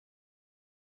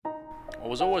I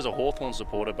was always a Hawthorn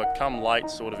supporter, but come late,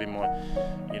 sort of in my,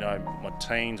 my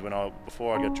teens,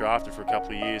 before I got drafted for a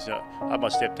couple of years, I had my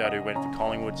stepdad who went for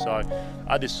Collingwood, so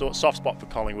I had this soft spot for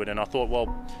Collingwood, and I thought, well,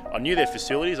 I knew their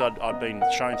facilities. I'd been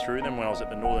shown through them when I was at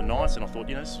the Northern Knights, and I thought,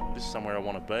 this is somewhere I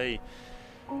want to be.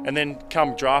 And then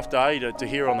come draft day, to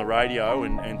hear on the radio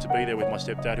and to be there with my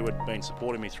stepdad, who had been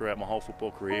supporting me throughout my whole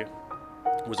football career,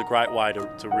 was a great way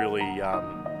to really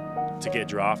to get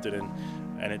drafted, and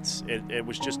it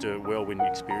was just a whirlwind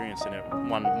experience. And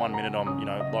one minute I'm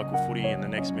local footy, and the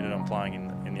next minute I'm playing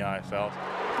in the AFL.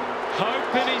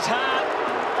 Hope in his heart,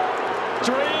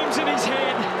 dreams in his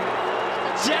head.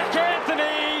 Jack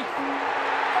Anthony,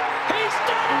 he's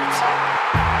done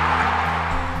it!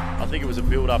 I think it was a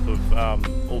build-up of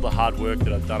all the hard work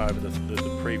that I'd done over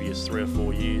the previous 3 or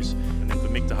 4 years, and then for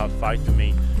Mick to have faith in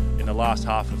me in the last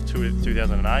half of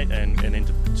 2008, and then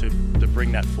to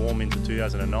bring that form into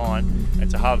 2009,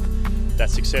 and to have that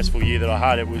successful year that I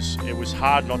had, it was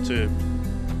hard not to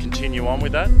continue on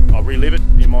with that. I relive it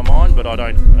in my mind, but I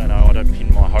don't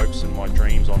pin my hopes and my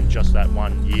dreams on just that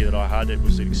one year that I had. It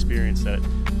was an experience that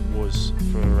was,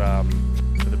 for a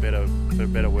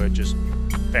better word, just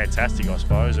fantastic, I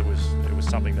suppose. It was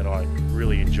something that I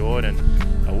really enjoyed, and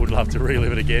I would love to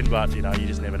relive it again, but you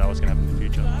just never know what's going to happen in the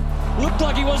future. Looked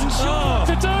like he wasn't sure what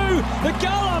to do. The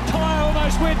goal umpire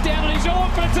almost went down on his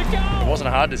arm, but it's a goal. It wasn't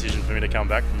a hard decision for me to come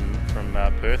back from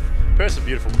Perth. Perth's a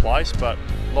beautiful place, but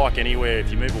like anywhere,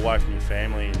 if you move away from your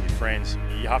family and your friends,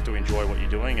 you have to enjoy what you're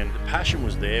doing, and the passion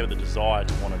was there, the desire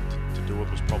to want to do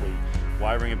it was probably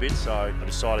wavering a bit. So I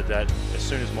decided that as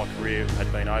soon as my career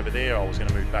had been over there, I was going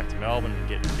to move back to Melbourne and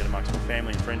get amongst my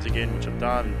family and friends again, which I've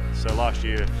done. So last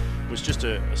year was just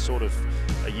a sort of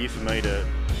a year for me to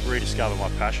rediscover my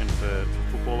passion for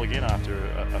football again after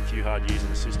a few hard years in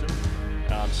the system.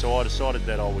 So I decided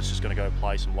that I was just going to go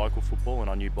play some local football, and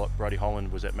I knew Brody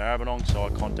Holland was at Maribyrnong, so I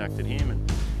contacted him,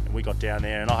 and we got down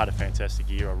there, and I had a fantastic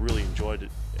year. I really enjoyed it,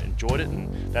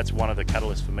 and that's one of the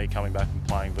catalysts for me coming back and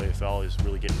playing VFL, is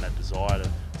really getting that desire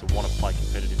to want to play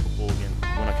competitive football again.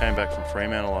 When I came back from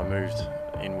Fremantle, I moved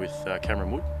in with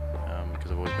Cameron Wood,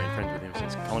 because I've always been friends with him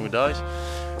since Collingwood days.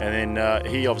 And then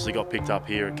he obviously got picked up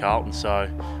here at Carlton, so I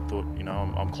thought,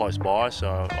 I'm close by, so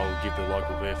I'll give the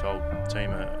local VFL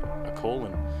team a call,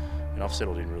 and I've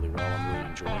settled in really well. I'm really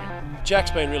enjoying it.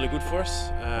 Jack's been really good for us.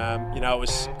 It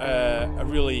was a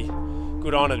really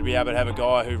good honour to be able to have a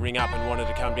guy who ring up and wanted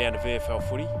to come down to VFL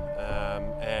footy,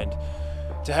 and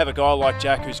to have a guy like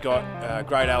Jack, who's got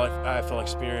great AFL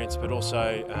experience but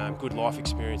also good life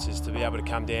experiences, to be able to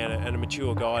come down, and a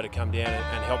mature guy to come down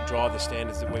and help drive the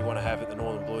standards that we want to have at the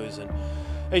Northern Blues. And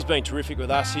he's been terrific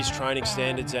with us. His training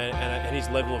standards and his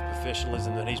level of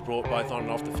professionalism that he's brought both on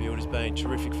and off the field has been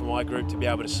terrific for my group, to be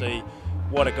able to see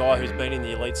what a guy who's been in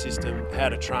the elite system, how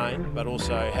to train, but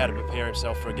also how to prepare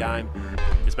himself for a game.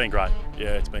 It's been great.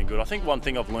 Yeah, it's been good. I think one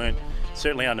thing I've learned,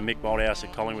 certainly under Mick Malthouse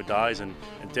at Collingwood days, and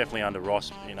definitely under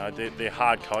Ross, they're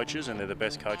hard coaches, and they're the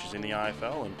best coaches in the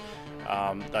AFL,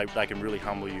 and they can really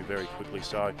humble you very quickly.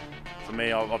 So for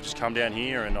me, I've just come down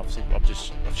here, and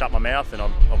I've shut my mouth, and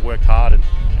I've worked hard, and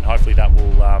hopefully that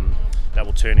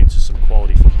will turn into some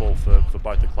quality football for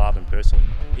both the club and personally.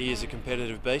 He is a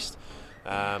competitive beast.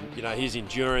 His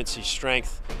endurance, his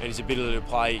strength, and his ability to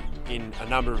play in a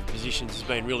number of positions has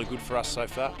been really good for us so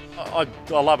far. I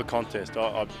love a contest.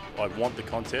 I want the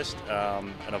contest,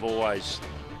 and I've always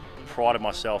prided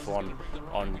myself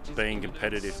on being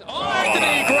competitive.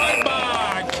 Great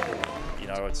mark!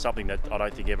 It's something that I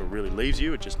don't think ever really leaves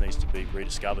you. It just needs to be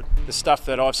rediscovered. The stuff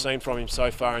that I've seen from him so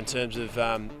far in terms of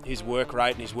his work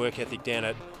rate and his work ethic down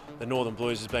at the Northern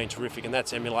Blues has been terrific, and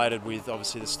that's emulated with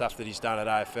obviously the stuff that he's done at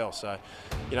AFL. So,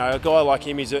 a guy like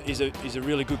him is a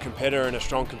really good competitor and a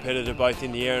strong competitor both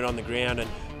in the air and on the ground, and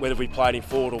whether we played him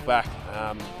forward or back,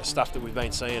 the stuff that we've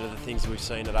been seeing are the things that we've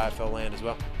seen at AFL land as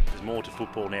well. There's more to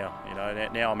football now.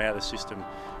 Now I'm out of the system.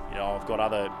 I've got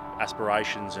other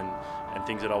aspirations and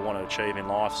things that I want to achieve in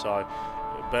life. So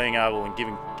being able and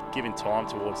giving time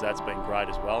towards that's been great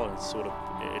as well, and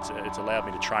it's allowed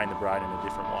me to train the brain in a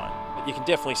different way. You can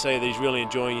definitely see that he's really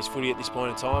enjoying his footy at this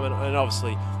point in time, and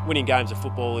obviously winning games of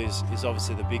football is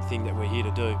obviously the big thing that we're here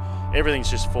to do. Everything's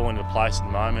just falling into place at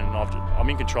the moment, and I'm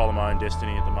in control of my own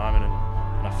destiny at the moment,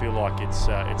 and I feel like it's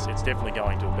definitely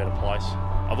going to a better place.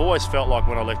 I've always felt like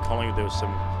when I left Collingwood there was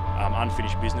some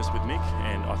unfinished business with Mick,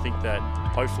 and I think that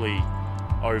hopefully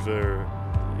over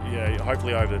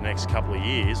the next couple of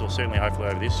years, or certainly hopefully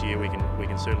over this year, we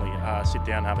can certainly sit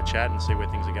down and have a chat and see where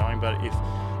things are going. But if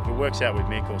it works out with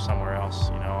Mick or somewhere else,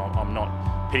 I'm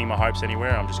not pinning my hopes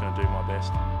anywhere. I'm just going to do my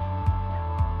best.